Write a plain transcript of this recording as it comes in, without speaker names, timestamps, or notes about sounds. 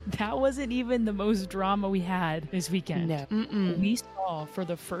That wasn't even the most drama we had this weekend. No. Mm-mm. We saw for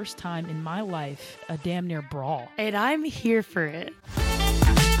the first time in my life a damn near brawl. And I'm here for it.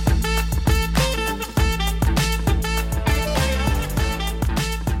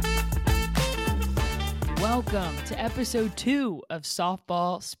 Welcome to episode 2 of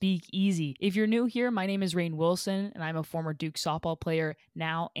Softball Speak Easy. If you're new here, my name is Rain Wilson, and I'm a former Duke softball player,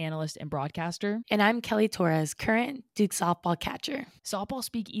 now analyst and broadcaster. And I'm Kelly Torres, current Duke softball catcher. Softball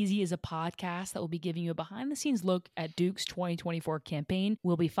Speak Easy is a podcast that will be giving you a behind-the-scenes look at Duke's 2024 campaign.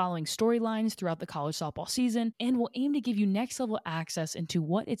 We'll be following storylines throughout the college softball season, and we'll aim to give you next-level access into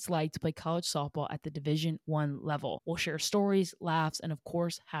what it's like to play college softball at the Division I level. We'll share stories, laughs, and of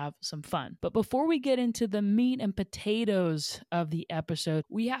course, have some fun. But before we get into the meat and potatoes of the episode,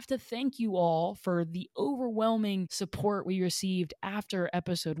 we have to thank you all for the overwhelming support we received after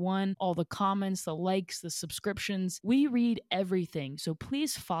episode 1. All the comments, the likes, the subscriptions. We read everything, so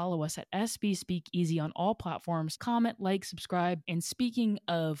please follow us at SB Speak Easy on all platforms. Comment, like, subscribe. And speaking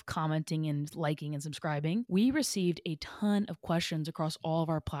of commenting and liking and subscribing, we received a ton of questions across all of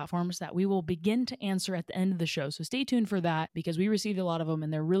our platforms that we will begin to answer at the end of the show. So stay tuned for that because we received a lot of them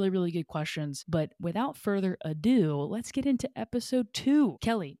and they're really, really good questions. But without further ado, let's get into episode 2.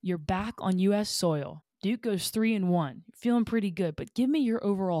 Kelly, you're back on U.S. soil. Duke goes 3-1. Feeling pretty good, but give me your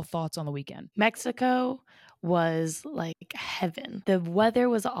overall thoughts on the weekend. Mexico was like heaven. The weather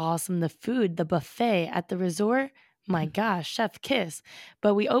was awesome. The food, the buffet at the resort, my gosh, chef kiss.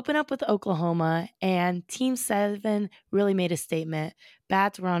 But we open up with Oklahoma, and Team 7 really made a statement.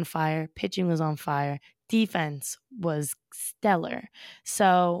 Bats were on fire. Pitching was on fire. Defense was stellar.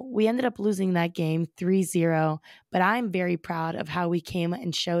 So we ended up losing that game 3-0, but I'm very proud of how we came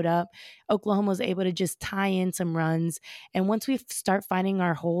and showed up. Oklahoma was able to just tie in some runs. And once we start finding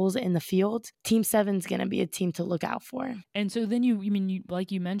our holes in the field, Team 7's going to be a team to look out for. And so then you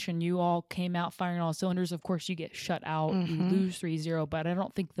like you mentioned, you all came out firing all cylinders. Of course, you get shut out. You lose 3-0, but I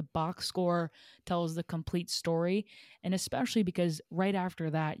don't think the box score tells the complete story. And especially because right after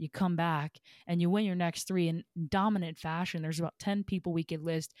that, you come back and you win your next 3 in dominant fashion. There's about 10 people we could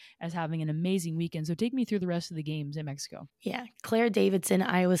list as having an amazing weekend. So take me through the rest of the games in Mexico. Yeah. Claire Davidson,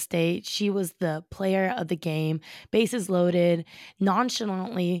 Iowa State. She was the player of the game. Bases loaded,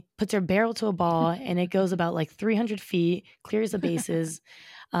 nonchalantly puts her barrel to a ball and it goes about like 300 feet, clears the bases.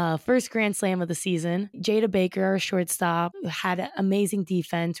 First grand slam of the season. Jada Baker, our shortstop, had an amazing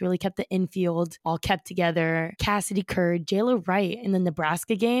defense, really kept the infield all kept together. Cassidy Curd, Jayla Wright in the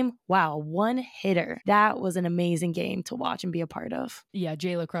Nebraska game. Wow, one hitter. That was an amazing game to watch and be a part of. Yeah,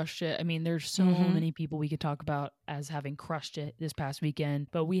 Jayla crushed it. I mean, there's so many people we could talk about as having crushed it this past weekend,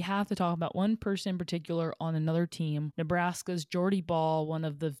 but we have to talk about one person in particular on another team. Nebraska's Jordy Ball, one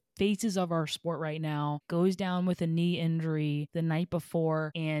of the faces of our sport right now, goes down with a knee injury the night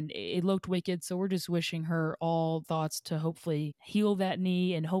before, and it looked wicked. So we're just wishing her all thoughts to hopefully heal that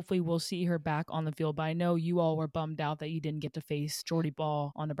knee, and hopefully we'll see her back on the field. But I know you all were bummed out that you didn't get to face Jordy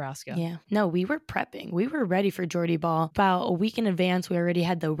Ball on Nebraska. Yeah, no, we were prepping. We were ready for Jordy Ball. About a week in advance, we already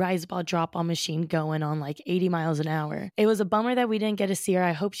had the rise ball drop ball machine going on like 80 miles an hour. It was a bummer that we didn't get to see her.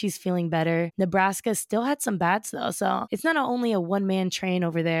 I hope she's feeling better. Nebraska still had some bats though, so it's not only a one-man train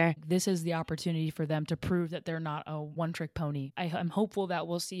over there. This is the opportunity for them to prove that they're not a one-trick pony. I'm hopeful that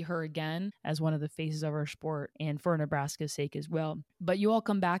we'll see her again as one of the faces of our sport and for Nebraska's sake as well. But you all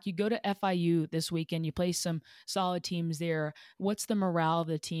come back. You go to FIU this weekend. You play some solid teams there. What's the morale of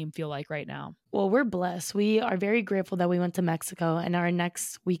the team feel like right now? Well, we're blessed. We are very grateful that we went to Mexico and our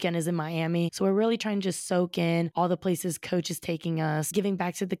next weekend is in Miami. So we're really trying to just soak in all the places coach is taking us, giving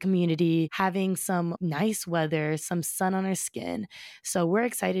back to the community, having some nice weather, some sun on our skin. So we're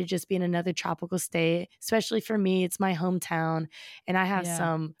excited to just be in another tropical state, especially for me. It's my hometown and I have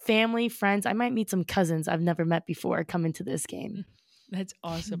some family, friends. I might meet some cousins I've never met before coming to this game. That's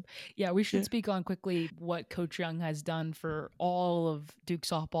awesome. Yeah, we should speak on quickly what Coach Young has done for all of Duke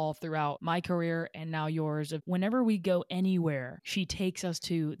softball throughout my career and now yours. Whenever we go anywhere, she takes us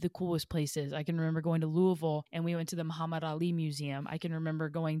to the coolest places. I can remember going to Louisville and we went to the Muhammad Ali Museum. I can remember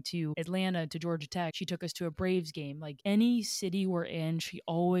going to Atlanta to Georgia Tech. She took us to a Braves game. Like any city we're in, she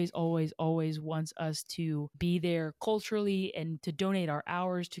always wants us to be there culturally and to donate our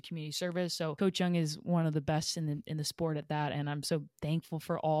hours to community service. So Coach Young is one of the best in the sport at that. And I'm so thankful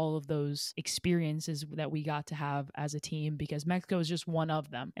for all of those experiences that we got to have as a team, because Mexico is just one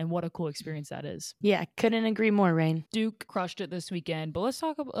of them. And what a cool experience that is. Yeah, couldn't agree more, Rain. Duke crushed it this weekend, but let's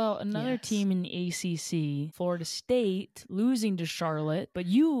talk about another team in the ACC, Florida State, losing to Charlotte. But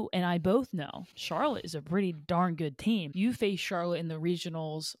you and I both know Charlotte is a pretty darn good team. You faced Charlotte in the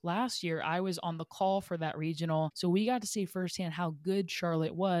regionals last year. I was on the call for that regional, so we got to see firsthand how good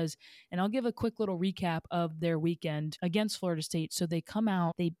Charlotte was. And I'll give a quick little recap of their weekend against Florida State. So they come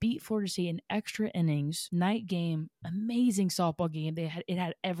out, they beat Florida State in extra innings, night game, amazing softball game. It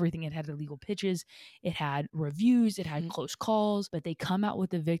had everything. It had illegal pitches, it had reviews, it had close calls, but they come out with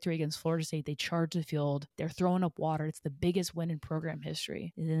the victory against Florida State. They charge the field, they're throwing up water. It's the biggest win in program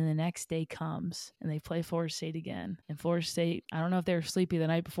history. And then the next day comes and they play Florida State again. And Florida State, I don't know if they were sleepy the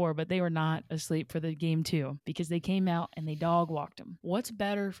night before, but they were not asleep for the game too, because they came out and they dog walked them. What's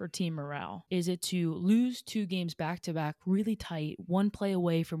better for team morale? Is it to lose 2 games back to back really tight, 1 play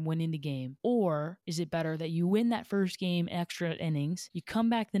away from winning the game? Or is it better that you win that first game extra innings, you come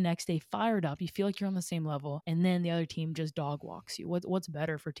back the next day fired up, you feel like you're on the same level, and then the other team just dog walks you? What's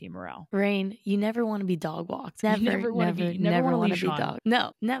better for team morale? Rain, you never want to be dog walked. Never want to be dog.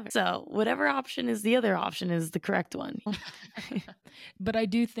 No, never. So whatever option is the other option is the correct one. But I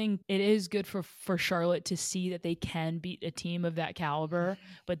do think it is good for Charlotte to see that they can beat a team of that caliber,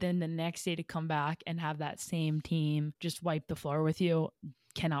 but then the next day to come back and have that same team just wipe the floor with you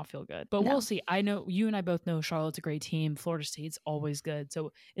cannot feel good. But we'll see. I know you and I both know Charlotte's a great team. Florida State's always good.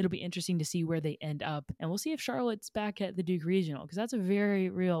 So it'll be interesting to see where they end up. And we'll see if Charlotte's back at the Duke Regional, because that's a very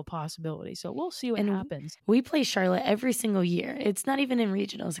real possibility. So we'll see what happens. We play Charlotte every single year. It's not even in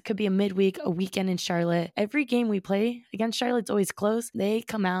regionals. It could be a midweek, a weekend in Charlotte. Every game we play against Charlotte's always close. They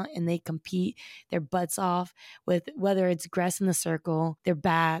come out and they compete their butts off with whether it's grass in the circle, their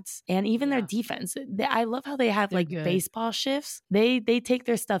bats, and even their defense. I love how they have baseball shifts. They take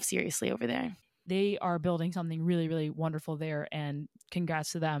their stuff seriously over there. They are building something really, really wonderful there, and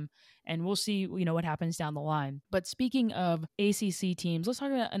congrats to them. And we'll see, what happens down the line. But speaking of ACC teams, let's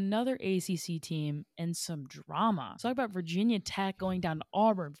talk about another ACC team and some drama. Let's talk about Virginia Tech going down to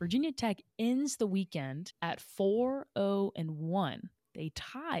Auburn. Virginia Tech ends the weekend at 4-0-1. They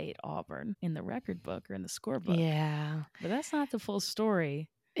tied Auburn in the record book or in the scorebook. Yeah. But that's not the full story.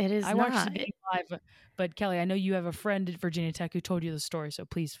 It is I watched the game live, but Kelly, I know you have a friend at Virginia Tech who told you the story, so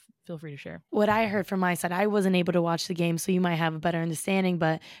please feel free to share. What I heard from my side, I wasn't able to watch the game, so you might have a better understanding,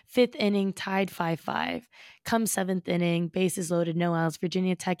 but 5th inning, tied 5-5. Come 7th inning, bases loaded, no outs.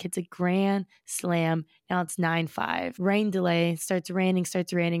 Virginia Tech hits a grand slam. Now it's 9-5. Rain delay, starts raining.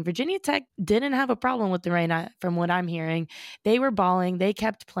 Virginia Tech didn't have a problem with the rain, from what I'm hearing. They were balling. They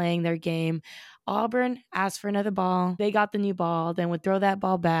kept playing their game. Auburn asked for another ball. They got the new ball, then would throw that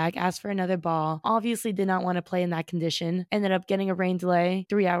ball back, ask for another ball. Obviously did not want to play in that condition. Ended up getting a rain delay.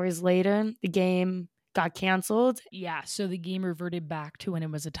 3 hours later, the game got canceled. Yeah, so the game reverted back to when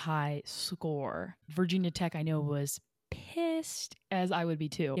it was a tie score. Virginia Tech, I know, was pissed, as I would be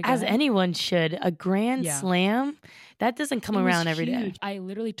too. As anyone should. A grand slam, that doesn't come around every day. I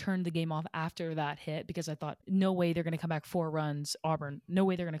literally turned the game off after that hit because I thought, no way they're going to come back 4 runs, Auburn. No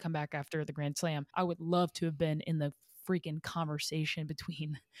way they're going to come back after the grand slam. I would love to have been in the freaking conversation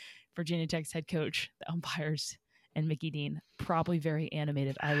between Virginia Tech's head coach, the umpires, and Mickey Dean. Probably very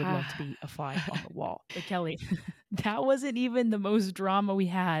animated. I would love to be a fly on the wall. But Kelly, that wasn't even the most drama we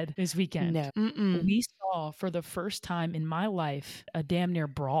had this weekend. No. We saw for the first time in my life a damn near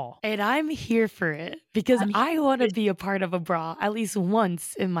brawl. And I'm here for it because I want to be a part of a brawl at least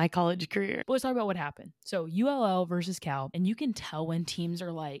once in my college career. But let's talk about what happened. So ULL versus Cal, and you can tell when teams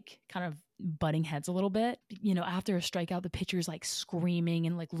are kind of butting heads a little bit. After a strikeout, the pitcher's screaming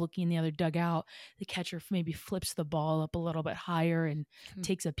and looking in the other dugout. The catcher maybe flips the ball up a little bit higher and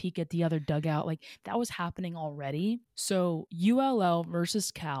takes a peek at the other dugout. That was happening already. So ULL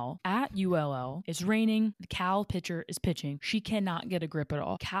versus Cal. At ULL, it's raining. The Cal pitcher is pitching. She cannot get a grip at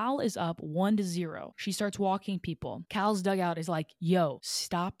all. Cal is up 1-0. She starts walking people. Cal's dugout is like, yo,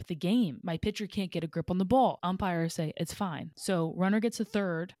 stop the game. My pitcher can't get a grip on the ball. Umpires say it's fine. So runner gets a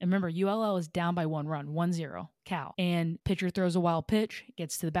third. And remember, ULL is down by 1 run, 1-0. Cal. And pitcher throws a wild pitch,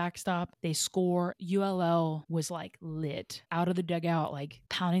 gets to the backstop. They score. ULL was lit out of the dugout,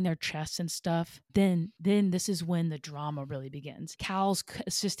 pounding their chests and stuff. Then this is when the drama really begins. Cal's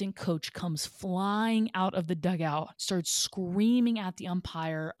assistant coach comes flying out of the dugout, starts screaming at the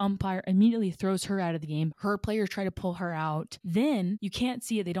umpire. Umpire immediately throws her out of the game. Her players try to pull her out. Then you can't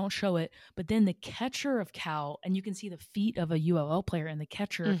see it. They don't show it. But then the catcher of Cal, and you can see the feet of a ULL player and the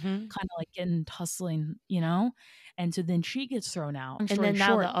catcher kind of getting tussling, know? And so then she gets thrown out. And then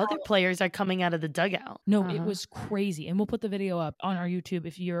now the other players are coming out of the dugout. No, it was crazy. And we'll put the video up on our YouTube.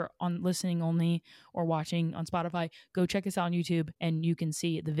 If you're on listening only or watching on Spotify, go check us out on YouTube and you can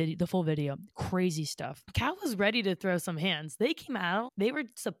see the full video. Crazy stuff. Cal was ready to throw some hands. They came out. They were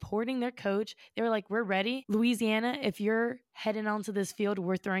supporting their coach. They were like, we're ready. Louisiana, if you're heading onto this field,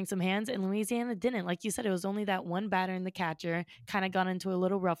 we're throwing some hands. And Louisiana didn't. Like you said, it was only that one batter in the catcher. Kind of got into a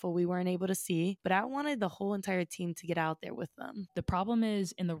little ruffle we weren't able to see. But I wanted the whole entire team to get out there with them. The problem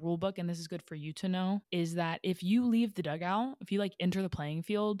is in the rule book, and this is good for you to know, is that if you leave the dugout, if you like enter the playing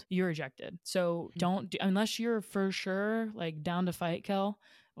field, you're ejected. So don't, unless you're for sure like down to fight, Kel,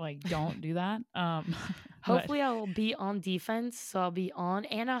 like don't do that. Hopefully I'll be on defense, so I'll be on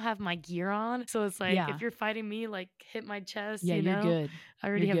and I'll have my gear on. So it's like, if you're fighting me, like hit my chest, you're good. I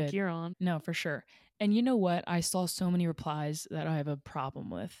already have gear on. No, for sure. And you know what? I saw so many replies that I have a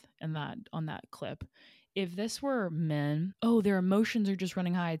problem with on that clip. If this were men, their emotions are just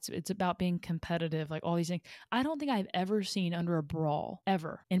running high. It's about being competitive, like all these things. I don't think I've ever seen under a brawl,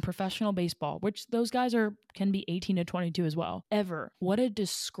 ever, in professional baseball, which those guys can be 18 to 22 as well, ever. What a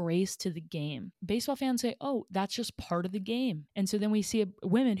disgrace to the game. Baseball fans say, that's just part of the game. And so then we see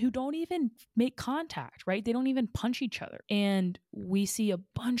women who don't even make contact, right? They don't even punch each other. And we see a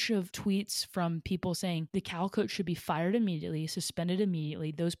bunch of tweets from people saying the Cal coach should be fired immediately, suspended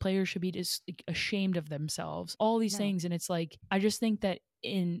immediately. Those players should be just ashamed of themselves, all these things. And it's like, I just think that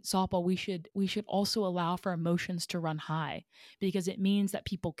in softball, we should also allow for emotions to run high because it means that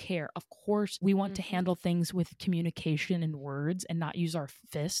people care. Of course, we want to handle things with communication and words and not use our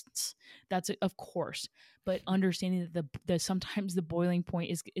fists. That's it, of course. But understanding that the sometimes the boiling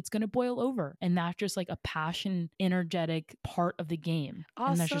point is it's going to boil over, and that's just like a passion, energetic part of the game.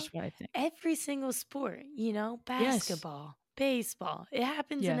 Also, and that's just what I think. Every single sport, basketball, baseball, it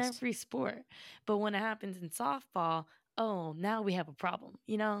happens in every sport. But when it happens in softball, now we have a problem.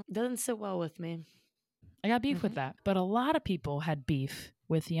 Doesn't sit well with me. I got beef with that. But a lot of people had beef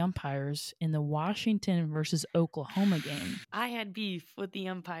with the umpires in the Washington versus Oklahoma game. I had beef with the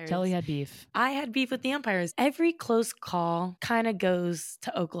umpires. Kelly had beef. I had beef with the umpires. Every close call kind of goes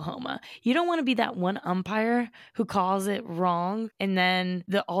to Oklahoma. You don't want to be that one umpire who calls it wrong and then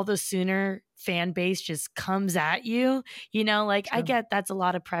all the Sooner fan base just comes at you. True. I get that's a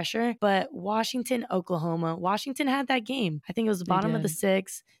lot of pressure, but Washington had that game. I think it was the bottom of the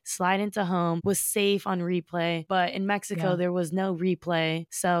sixth, slide into home, was safe on replay. But in Mexico, there was no replay.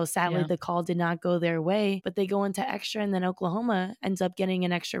 So sadly, the call did not go their way, but they go into extra and then Oklahoma ends up getting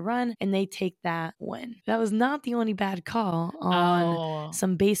an extra run and they take that win. That was not the only bad call on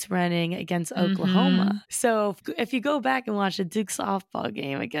some base running against Oklahoma. So if you go back and watch the Duke softball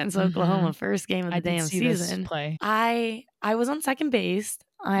game against Oklahoma, first game of the damn season, I was on second base.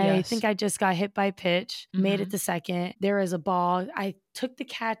 I think I just got hit by a pitch, made it to second. There was a ball. I took the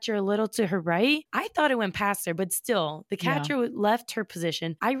catcher a little to her right. I thought it went past her, but still, the catcher left her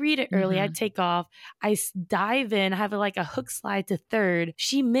position. I read it early. I take off. I dive in, have like a hook slide to third.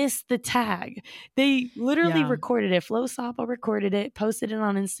 She missed the tag. They literally recorded it. Flo Softball recorded it, posted it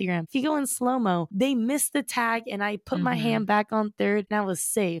on Instagram. If you go in slow-mo, they missed the tag and I put my hand back on third and I was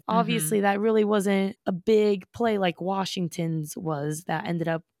safe. Obviously, that really wasn't a big play like Washington's was that ended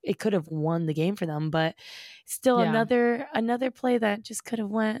up, it could have won the game for them, but still another play that just could have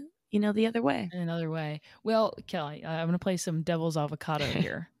went, the other way. Another way. Well, Kelly, I'm going to play some devil's avocado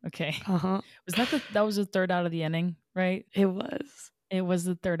here. Okay. Was that was the third out of the inning, right? It was. It was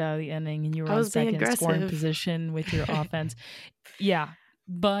the third out of the inning and you were on second scoring position with your offense. Yeah.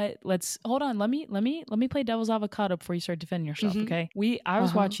 But hold on. Let me play devil's avocado before you start defending yourself. Okay. I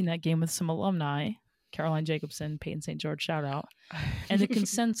was watching that game with some alumni, Caroline Jacobson, Peyton St. George, shout out. And the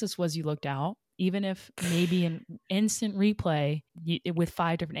consensus was you looked out. Even if maybe an instant replay with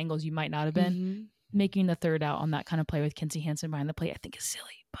 5 different angles, you might not have been. Making the third out on that kind of play with Kinsey Hansen behind the plate, I think is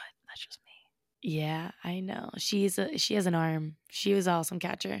silly, but that's just me. Yeah, I know. She has an arm. She was an awesome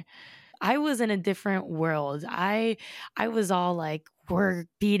catcher. I was in a different world. I was all like, we're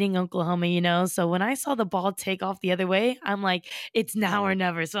beating Oklahoma, So when I saw the ball take off the other way, I'm like, it's now or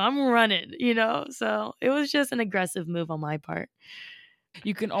never. So I'm running, So it was just an aggressive move on my part.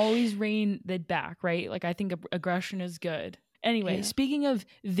 You can always rein that back, right? Like I think aggression is good. Anyway, speaking of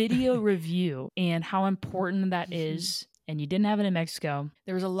video review and how important that is, and you didn't have it in Mexico,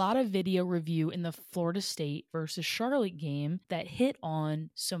 there was a lot of video review in the Florida State versus Charlotte game that hit on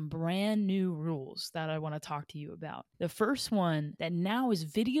some brand new rules that I want to talk to you about. The first one that now is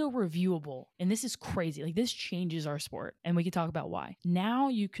video reviewable, and this is crazy. Like this changes our sport, and we can talk about why. Now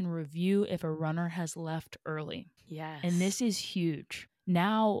you can review if a runner has left early. Yes. And this is huge.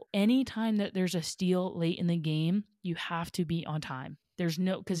 Now, anytime that there's a steal late in the game, you have to be on time. There's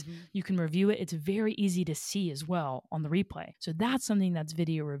no, because you can review it. It's very easy to see as well on the replay. So that's something that's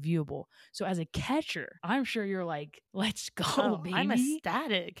video reviewable. So as a catcher, I'm sure you're like, let's go, baby. I'm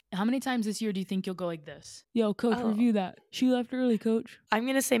ecstatic. How many times this year do you think you'll go like this? Yo, coach, Oh. review that. She left early, coach. I'm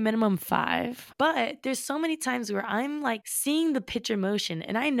going to say minimum 5. But there's so many times where I'm like seeing the pitcher motion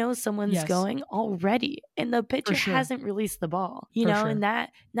and I know someone's going already and the pitcher hasn't released the ball, you know, and that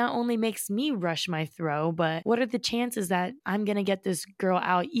not only makes me rush my throw, but what are the chances that I'm going to get this girl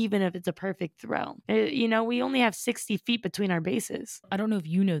out even if it's a perfect throw? You know, we only have 60 feet between our bases. I don't know if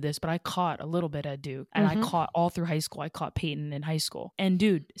you know this, but I caught a little bit at Duke and I caught all through high school. I caught Peyton in high school. And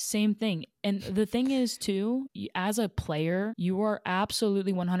dude, same thing. And the thing is too, as a player, you are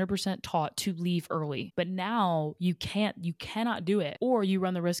absolutely 100% taught to leave early. But now you cannot do it, or you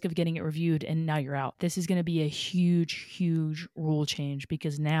run the risk of getting it reviewed and now you're out. This is going to be a huge, huge rule change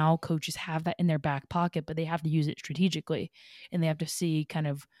because now coaches have that in their back pocket, but they have to use it strategically and they have to see kind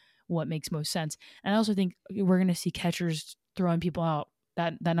of what makes most sense. And I also think we're going to see catchers throwing people out.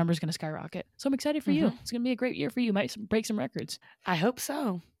 That number is going to skyrocket. So I'm excited for you. It's going to be a great year for you. Might break some records. I hope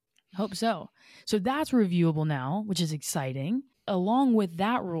so. Hope so. So that's reviewable now, which is exciting. Along with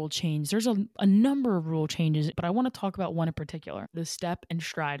that rule change, there's a number of rule changes, but I want to talk about one in particular, the step and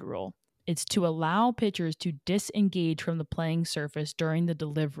stride rule. It's to allow pitchers to disengage from the playing surface during the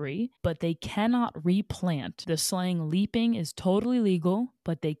delivery, but they cannot replant. The slang leaping is totally legal,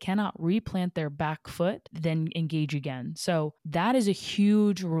 but they cannot replant their back foot, then engage again. So that is a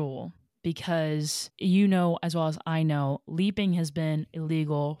huge rule. Because you know, as well as I know, leaping has been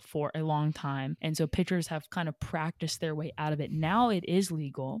illegal for a long time. And so pitchers have kind of practiced their way out of it. Now it is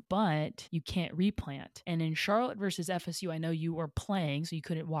legal, but you can't replant. And in Charlotte versus FSU, I know you were playing, so you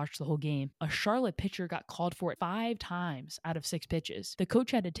couldn't watch the whole game. A Charlotte pitcher got called for it 5 times out of 6 pitches. The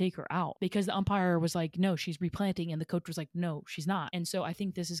coach had to take her out because the umpire was like, no, she's replanting. And the coach was like, no, she's not. And so I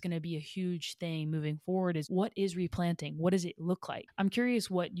think this is going to be a huge thing moving forward is what is replanting? What does it look like? I'm curious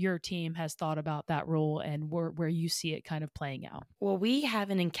what your team has thought about that rule and where you see it kind of playing out. Well, we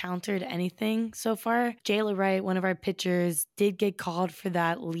haven't encountered anything so far. Jayla Wright, one of our pitchers, did get called for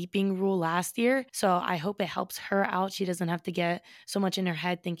that leaping rule last year. So I hope it helps her out. She doesn't have to get so much in her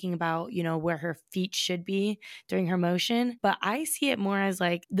head thinking about, you know, where her feet should be during her motion. But I see it more as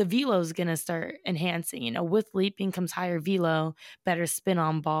like the velo is going to start enhancing. You know, with leaping comes higher velo, better spin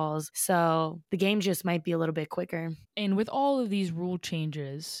on balls. So the game just might be a little bit quicker. And with all of these rule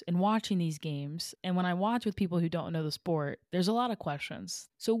changes and watching these games, and when I watch with people who don't know the sport, there's a lot of questions.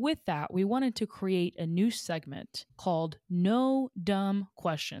 So with that, we wanted to create a new segment called No Dumb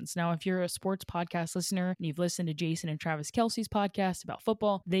Questions. Now, if you're a sports podcast listener and you've listened to Jason and Travis Kelsey's podcast about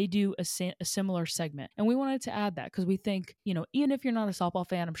football, they do a similar segment. And we wanted to add that because we think, you know, even if you're not a softball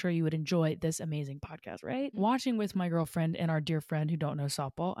fan, I'm sure you would enjoy this amazing podcast, right? Watching with my girlfriend and our dear friend who don't know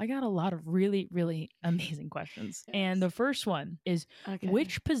softball, I got a lot of really, really amazing questions. Yes. And the first one is,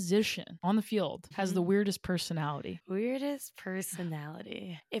 which position on the field has the weirdest personality? Weirdest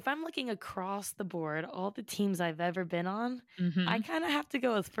personality. If I'm looking across the board, all the teams I've ever been on, I kind of have to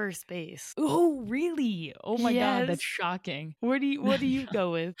go with first base. Oh, really? Oh my God, that's shocking. What do you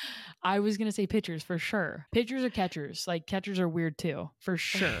go with? I was going to say pitchers for sure. Pitchers or catchers? Like catchers are weird too, for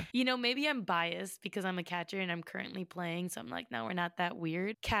sure. You know, maybe I'm biased because I'm a catcher and I'm currently playing. So I'm like, no, we're not that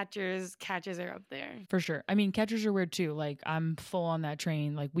weird. Catchers are up there. For sure. I mean, catchers are weird too. Like I'm full on that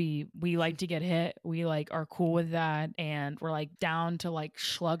train. Like we like to get hit. We like are cool with that. And we're like down to like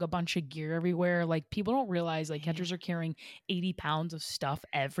slug a bunch of gear everywhere. Like people don't realize like catchers are carrying 80 pounds of stuff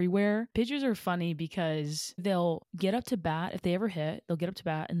everywhere. Pitchers are funny because they'll get up to bat. If they ever hit, they'll get up to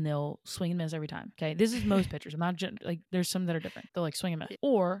bat and they'll swing and miss every time. Okay. This is most pitchers. I'm not like there's some that are different. They'll like swing and miss.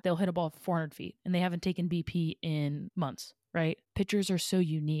 Or they'll hit a ball 400 feet and they haven't taken BP in months. Right? Pitchers are so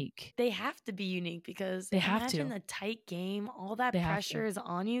unique. They have to be unique because imagine a tight game, all that pressure is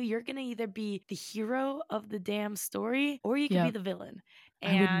on you. You're going to either be the hero of the damn story or you can be the villain.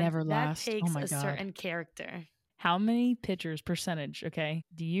 And I would never last. That takes a certain character. How many pitchers percentage, okay,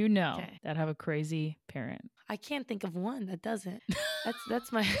 do you know that have a crazy parent? I can't think of one that doesn't.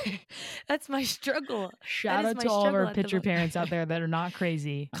 That's my struggle. Shout out to all of our pitcher parents out there that are not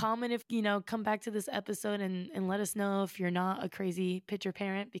crazy. Comment if, come back to this episode and let us know if you're not a crazy pitcher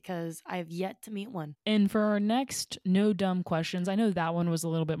parent because I've yet to meet one. And for our next No Dumb Questions, I know that one was a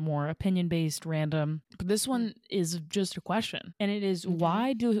little bit more opinion-based, random, but this one is just a question. And it is,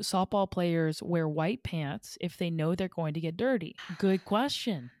 why do softball players wear white pants if they know they're going to get dirty? Good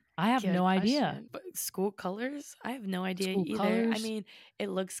question. I have Good no idea. question. But school colors? I have no idea School either. I colors mean, it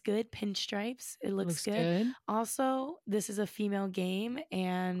looks good. Pinstripes, it looks looks good. good. Also, this is a female game,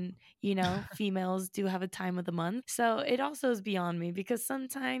 and females do have a time of the month. So it also is beyond me because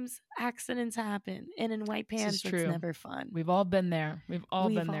sometimes accidents happen, and in white This is pants, it's true. never fun. We've all been there. We've all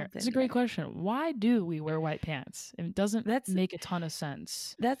We've been all there. It's a been great there. question. Why do we wear white pants? It doesn't That's make a ton of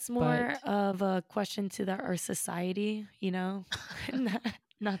sense. that's But more of a question to our society, not,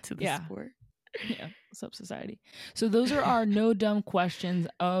 not to the yeah, sport. yeah, what's up, society? So those are our no dumb questions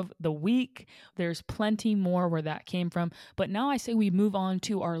of the week. There's plenty more where that came from. But now I say we move on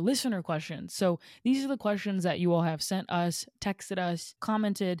to our listener questions. So these are the questions that you all have sent us, texted us,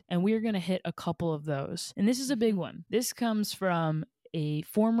 commented, and we're going to hit a couple of those. And this is a big one. This comes from a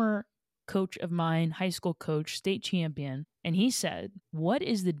former coach of mine, high school coach, state champion. And he said, "What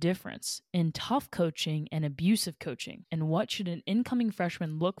is the difference in tough coaching and abusive coaching? And what should an incoming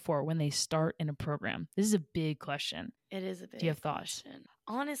freshman look for when they start in a program?" This is a big question. It is a Do you have big thoughts? question.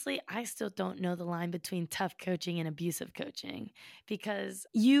 Honestly, I still don't know the line between tough coaching and abusive coaching because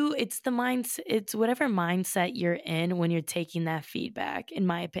it's whatever mindset you're in when you're taking that feedback, in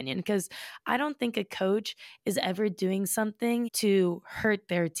my opinion. Because I don't think a coach is ever doing something to hurt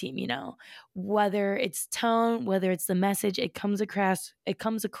their team, whether it's tone, whether it's the message, it comes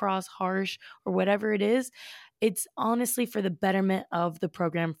across harsh or whatever it is. It's honestly for the betterment of the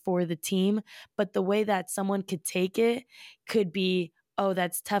program for the team. But the way that someone could take it could be, oh,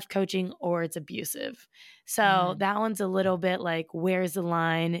 that's tough coaching or it's abusive. So that one's a little bit like, where's the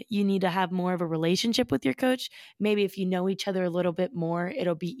line? You need to have more of a relationship with your coach. Maybe if you know each other a little bit more,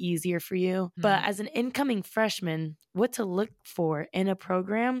 it'll be easier for you. But as an incoming freshman, what to look for in a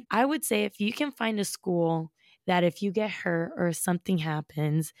program, I would say if you can find a school that if you get hurt or something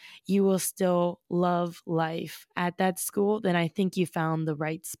happens, you will still love life at that school, then I think you found the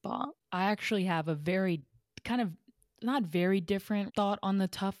right spot. I actually have a very kind of not very different thought on the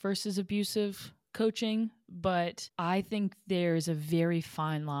tough versus abusive coaching, but I think there's a very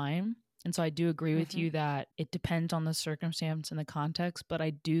fine line. And so I do agree with you that it depends on the circumstance and the context, but I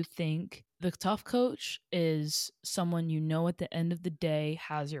do think the tough coach is someone at the end of the day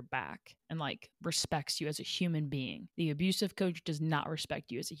has your back and like respects you as a human being. The abusive coach does not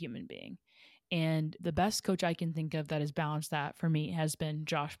respect you as a human being. And the best coach I can think of that has balanced that for me has been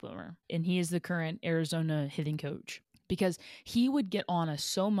Josh Bloomer. And he is the current Arizona hitting coach because he would get on us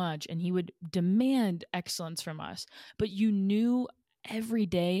so much and he would demand excellence from us. But you knew every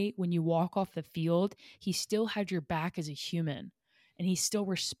day when you walk off the field, he still had your back as a human and he still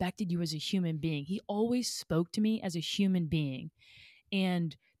respected you as a human being. He always spoke to me as a human being.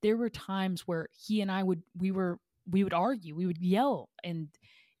 And there were times where he and I we would argue, we would yell, and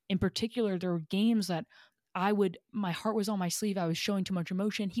in particular, there were games that my heart was on my sleeve. I was showing too much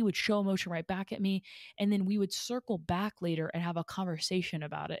emotion. He would show emotion right back at me. And then we would circle back later and have a conversation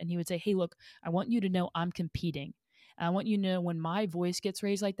about it. And he would say, "Hey, look, I want you to know I'm competing. And I want you to know when my voice gets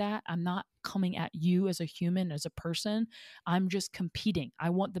raised like that, I'm not coming at you as a human, as a person. I'm just competing. I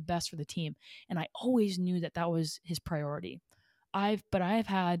want the best for the team." And I always knew that that was his priority. But I've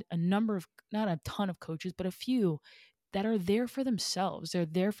had a number of, not a ton of coaches, but a few that are there for themselves. They're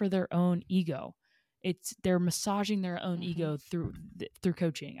there for their own ego. They're massaging their own ego through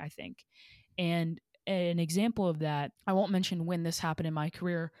coaching, I think. And an example of that, I won't mention when this happened in my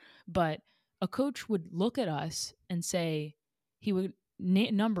career, but a coach would look at us and say, he would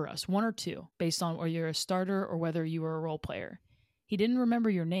number us 1 or 2 based on whether you're a starter or whether you were a role player. He didn't remember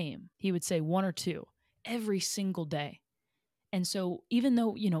your name. He would say 1 or 2 every single day. And so even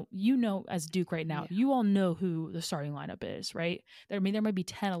though, as Duke right now, you all know who the starting lineup is, right? There might be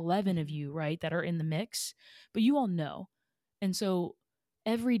 10, 11 of you, right, that are in the mix, but you all know. And so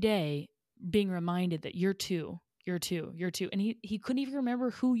every day being reminded that you're 2, you're 2, you're 2. And he couldn't even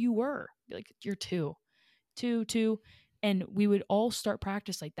remember who you were. Like, you're 2, 2, 2. And we would all start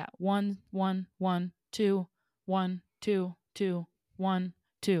practice like that. 1, 1, 1, 2, 1, 2, 2, 1,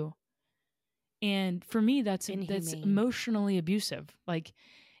 2. And for me, that's emotionally abusive.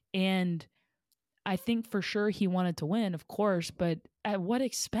 And I think for sure he wanted to win, of course, but at what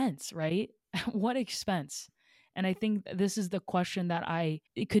expense, right? At what expense? And I think this is the question that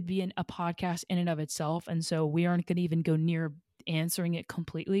it could be a podcast in and of itself. And so we aren't going to even go near answering it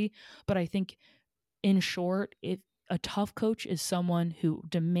completely. But I think in short, if a tough coach is someone who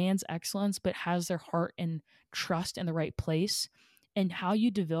demands excellence, but has their heart and trust in the right place. And how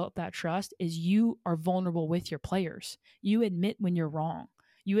you develop that trust is you are vulnerable with your players. You admit when you're wrong.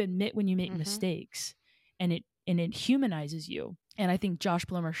 You admit when you make mistakes, and it humanizes you. And I think Josh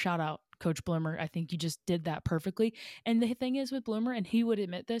Bloomer, shout out Coach Bloomer. I think you just did that perfectly. And the thing is with Bloomer, and he would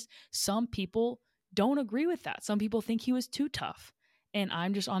admit this, some people don't agree with that. Some people think he was too tough. And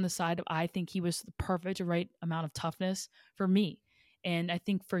I'm just on the side of, I think he was the perfect, right amount of toughness for me. And I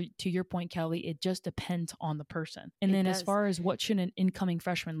think to your point, Kelly, it just depends on the person. And then as far as what should an incoming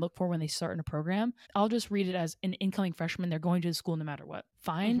freshman look for when they start in a program, I'll just read it as an incoming freshman. They're going to the school no matter what.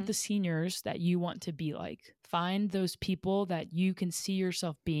 Find the seniors that you want to be like. Find those people that you can see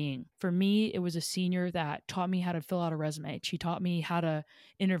yourself being. For me, it was a senior that taught me how to fill out a resume. She taught me how to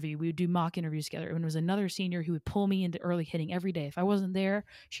interview. We would do mock interviews together. And it was another senior who would pull me into early hitting every day. If I wasn't there,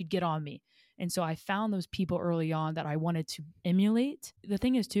 she'd get on me. And so I found those people early on that I wanted to emulate. The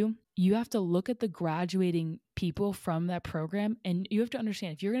thing is, too, you have to look at the graduating people from that program, and you have to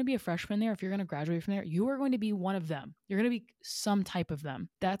understand, if you're going to be a freshman there, if you're going to graduate from there, you are going to be one of them. You're going to be some type of them.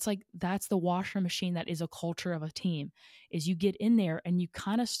 That's the washer machine that is a culture of a team, is you get in there and you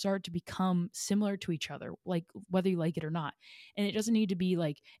kind of start to become similar to each other, like whether you like it or not. And it doesn't need to be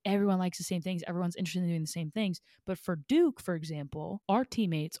like everyone likes the same things, everyone's interested in doing the same things. But for Duke, for example, our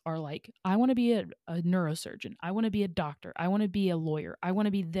teammates are like, I want to be a neurosurgeon. I want to be a doctor. I want to be a lawyer. I want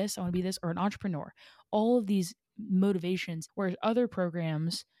to be this. I want to be this, or an entrepreneur. All of these motivations, whereas other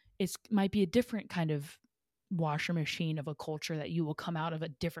programs, it might be a different kind of washer machine of a culture that you will come out of a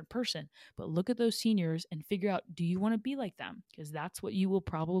different person. But look at those seniors and figure out, do you want to be like them? Because that's what you will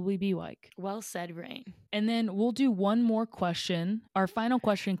probably be like. Well said, Rain. And then we'll do one more question. Our final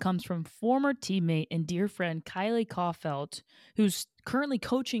question comes from former teammate and dear friend Kylie Kaufelt, who's currently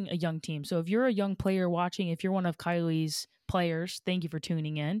coaching a young team. So if you're a young player watching, if you're one of Kylie's players, thank you for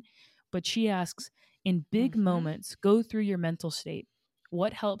tuning in. But she asks, in big moments, go through your mental state.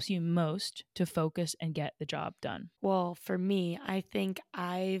 What helps you most to focus and get the job done? Well, for me, I think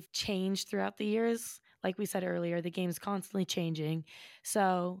I've changed throughout the years. Like we said earlier, the game's constantly changing.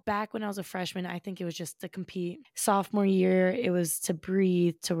 So back when I was a freshman, I think it was just to compete. Sophomore year, it was to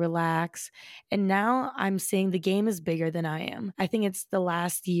breathe, to relax. And now I'm seeing the game is bigger than I am. I think it's the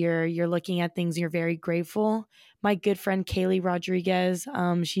last year you're looking at things, you're very grateful. My good friend Kaylee Rodriguez,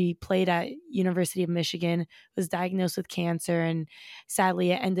 she played at University of Michigan, was diagnosed with cancer, and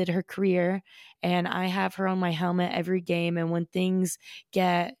sadly it ended her career. And I have her on my helmet every game. And when things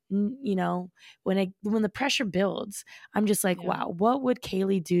get, when the pressure builds, I'm just like, wow, what would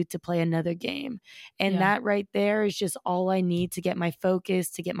Kaylee do to play another game? And that right there is just all I need to get my focus,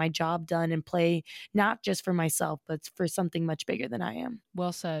 to get my job done and play, not just for myself, but for something much bigger than I am.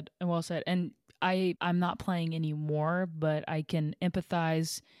 Well said. And well said. And I'm not playing anymore, but I can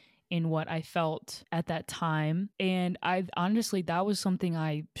empathize in what I felt at that time. And I honestly, that was something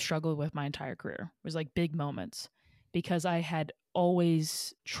I struggled with my entire career, was like big moments, because I had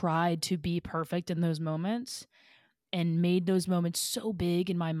always tried to be perfect in those moments and made those moments so big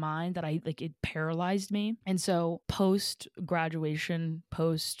in my mind that it paralyzed me. And so post graduation,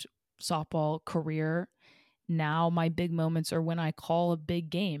 post softball career, now my big moments are when I call a big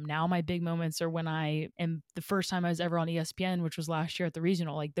game. Now my big moments are when I am, the first time I was ever on ESPN, which was last year at the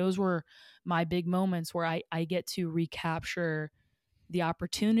regional. Like, those were my big moments where I get to recapture the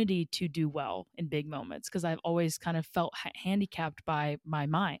opportunity to do well in big moments, because I've always kind of felt handicapped by my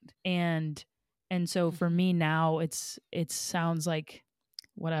mind. And so for me now, it sounds like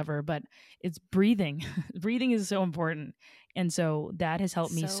whatever, but it's breathing. Breathing is so important. And so that has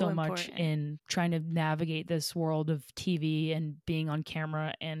helped me so much in trying to navigate this world of TV and being on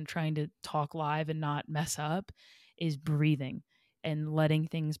camera and trying to talk live and not mess up, is breathing and letting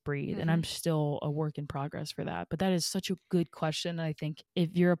things breathe. And I'm still a work in progress for that. But that is such a good question. And I think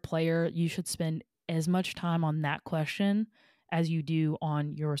if you're a player, you should spend as much time on that question as you do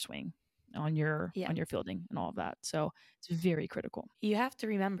on your swing, on your fielding and all of that. So it's very critical. You have to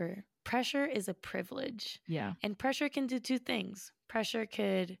remember, pressure is a privilege. Yeah. And pressure can do two things. Pressure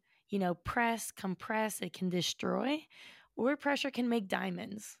could, press, compress, it can destroy, or pressure can make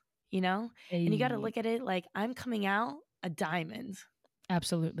diamonds, And you got to look at it like, I'm coming out a diamond.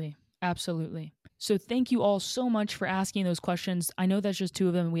 Absolutely. Absolutely. So thank you all so much for asking those questions. I know that's just two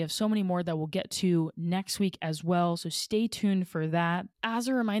of them. We have so many more that we'll get to next week as well. So stay tuned for that. As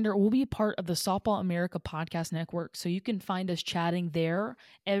a reminder, we'll be a part of the Softball America Podcast Network. So you can find us chatting there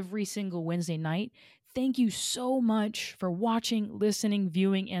every single Wednesday night. Thank you so much for watching, listening,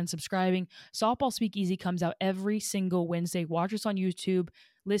 viewing, and subscribing. Softball Speakeasy comes out every single Wednesday. Watch us on YouTube.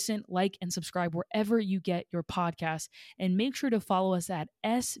 Listen, like, and subscribe wherever you get your podcasts. And make sure to follow us at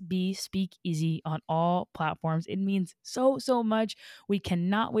SB Speakeasy on all platforms. It means so, so much. We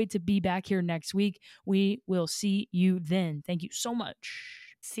cannot wait to be back here next week. We will see you then. Thank you so much.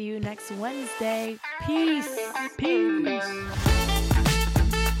 See you next Wednesday. Peace. Peace.